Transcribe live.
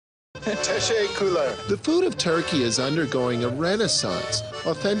Teşekkürler. The food of Turkey is undergoing a renaissance.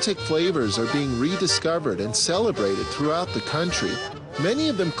 Authentic flavors are being rediscovered and celebrated throughout the country. Many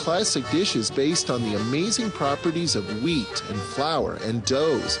of them classic dishes based on the amazing properties of wheat and flour and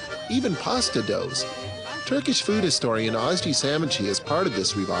doughs, even pasta doughs. Turkish food historian Ozgi Samanci is part of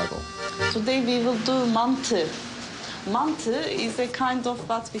this revival. Today we will do mantı. Mantı is a kind of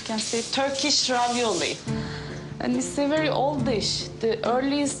what we can say Turkish ravioli. And it's a very old dish. The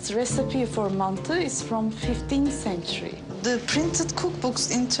earliest recipe for mantı is from 15th century. The printed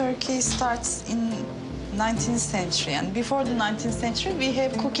cookbooks in Turkey starts in 19th century. And before the 19th century, we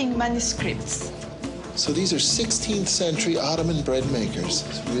have cooking manuscripts. So these are 16th century Ottoman bread makers.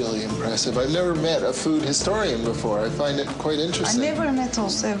 It's really impressive. I've never met a food historian before. I find it quite interesting. I never met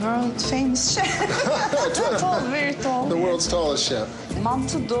also a world famous chef. Tall, very tall. The world's tallest chef.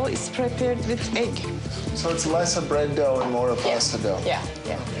 Mantı dough is prepared with egg. So it's less a bread dough and more a pasta dough? Yeah.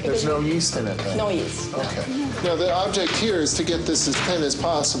 There's no yeast in it then? No yeast. Okay. Now the object here is to get this as thin as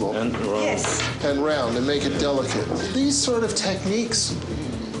possible. And round. Yes. And round and make it delicate. These sort of techniques,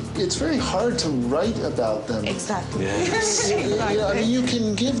 it's very hard to write about them. Exactly. Yes. Exactly. I mean, you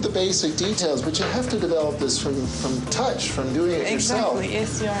can give the basic details, but you have to develop this from touch, from doing it yourself. Exactly,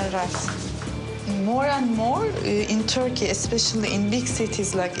 yes, you are right. More and more in Turkey, especially in big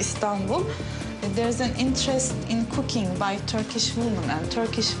cities like Istanbul, there's an interest in cooking by Turkish women. And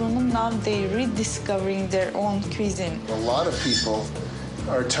Turkish women now, they're rediscovering their own cuisine. A lot of people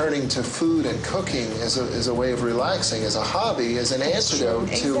are turning to food and cooking as a way of relaxing, as a hobby, as an antidote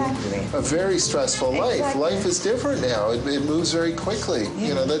to a very stressful life. Life is different now. It moves very quickly. Yeah.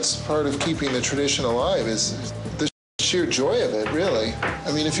 You know, that's part of keeping the tradition alive, is the sheer joy of it, really.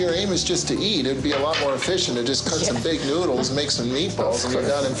 I mean, if your aim is just to eat, it'd be a lot more efficient to just cut some big noodles, make some meatballs, and you're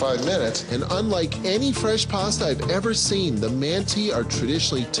done in 5 minutes. And unlike any fresh pasta I've ever seen, the manti are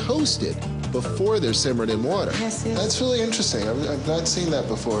traditionally toasted before they're simmered in water. Yes, yes. That's really interesting. I've not seen that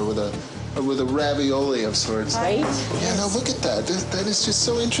before with a ravioli of sorts. Right? Yeah, no, look at that. That is just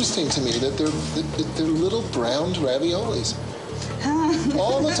so interesting to me, that they're little browned raviolis.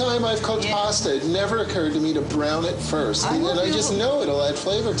 All the time I've cooked pasta, it never occurred to me to brown it first. And I just know it'll add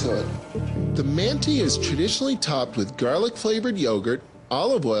flavor to it. The manti is traditionally topped with garlic-flavored yogurt,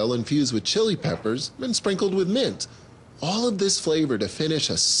 olive oil infused with chili peppers, and sprinkled with mint. All of this flavor to finish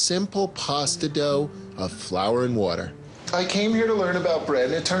a simple pasta dough of flour and water. I came here to learn about bread,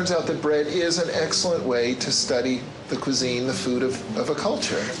 and it turns out that bread is an excellent way to study the cuisine, the food of a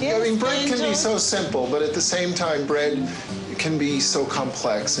culture. Yes, I mean, bread can be so simple, but at the same time, bread can be so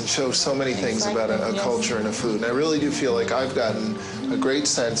complex and show so many things about a culture and a food. And I really do feel like I've gotten a great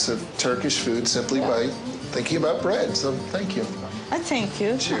sense of Turkish food simply by thinking about bread. So thank you. I thank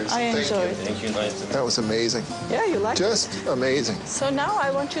you. Cheers. I enjoyed it. Thank you, nice to meet you. That was amazing. Yeah, you like it? Just amazing. So now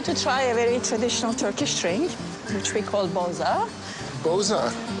I want you to try a very traditional Turkish drink, which we call boza.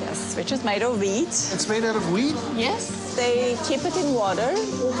 Boza. Yes, which is made of wheat. It's made out of wheat? Yes. They keep it in water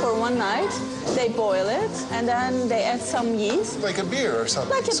for one night. They boil it, and then they add some yeast. Like a beer or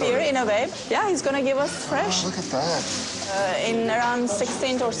something? Like a beer, in a way. Yeah, he's going to give us fresh. Oh, look at that. In around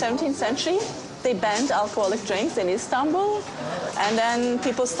 16th or 17th century, they banned alcoholic drinks in Istanbul, and then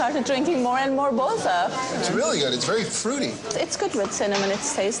people started drinking more and more boza. It's really good. It's very fruity. It's good with cinnamon,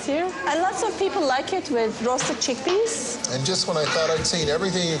 it's tastier. And lots of people like it with roasted chickpeas. And just when I thought I'd seen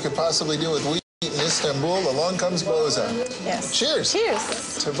everything you could possibly do with wheat in Istanbul, along comes boza. Yes. Cheers.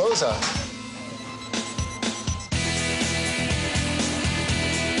 Cheers. To boza.